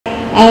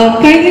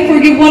kindly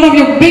forgive one of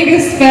your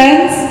biggest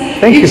fans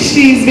if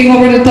she's being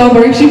over the top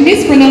or if she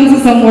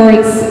mispronounces some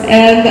words.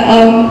 And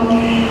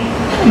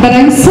but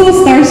I'm so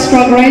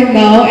starstruck right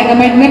now, and I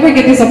might never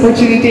get this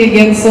opportunity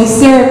again. So,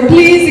 sir,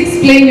 please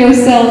explain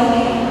yourself.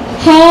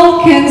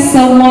 How can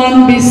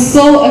someone be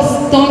so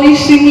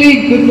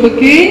astonishingly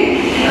good-looking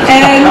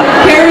and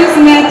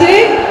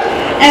charismatic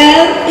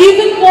and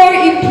even more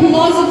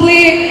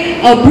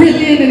implausibly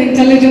brilliant and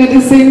intelligent at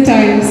the same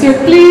time? Sir,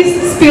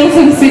 please spill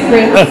some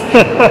secrets.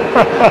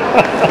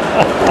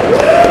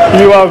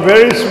 You are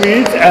very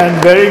sweet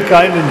and very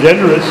kind and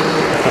generous,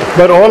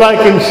 but all I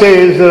can say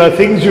is there are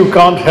things you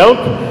can't help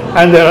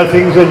and there are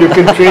things that you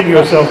can train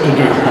yourself to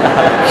do.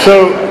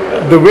 So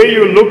the way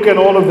you look and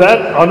all of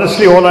that,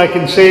 honestly, all I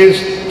can say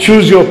is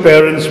choose your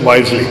parents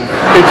wisely.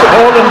 It's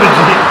all in the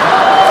genes.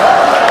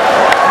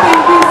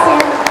 Thank you, sir.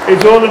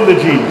 It's all in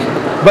the genes.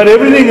 But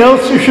everything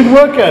else, you should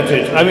work at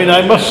it. I mean,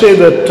 I must say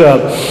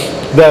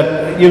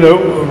that, you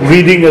know,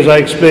 reading, as I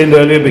explained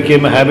earlier,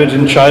 became a habit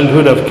in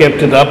childhood. I've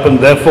kept it up, and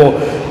therefore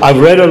I've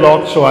read a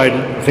lot, so I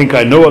think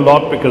I know a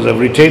lot because I've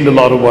retained a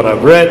lot of what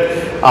I've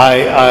read. I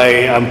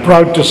am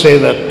proud to say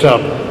that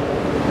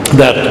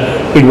that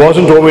it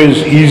wasn't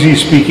always easy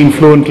speaking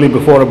fluently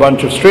before a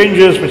bunch of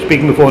strangers, but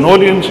speaking before an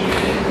audience.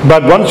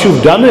 But once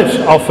you've done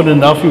it often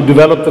enough, you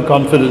develop the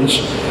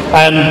confidence,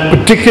 and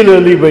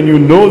particularly when you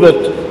know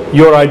that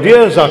your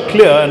ideas are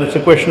clear and it's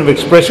a question of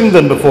expressing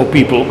them before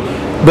people,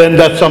 then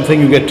that's something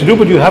you get to do,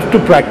 but you have to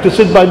practice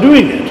it by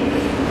doing it.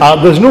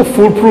 There's no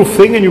foolproof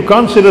thing, and you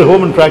can't sit at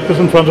home and practice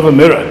in front of a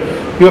mirror.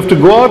 You have to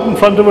go out in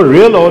front of a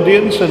real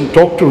audience and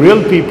talk to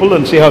real people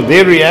and see how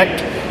they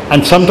react.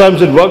 And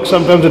sometimes it works,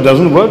 sometimes it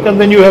doesn't work, and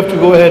then you have to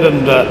go ahead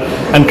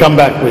and come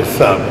back with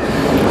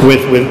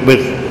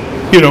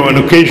you know, an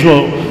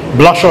occasional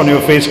blush on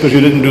your face because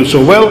you didn't do so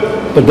well.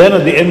 But then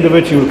at the end of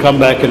it, you will come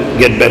back and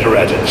get better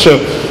at it. So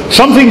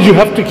some things you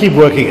have to keep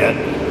working at.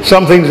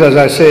 Some things, as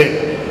I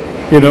say,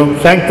 you know,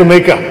 thank the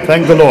Maker,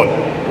 thank the Lord,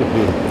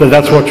 that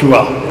that's what you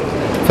are.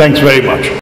 Thanks very much.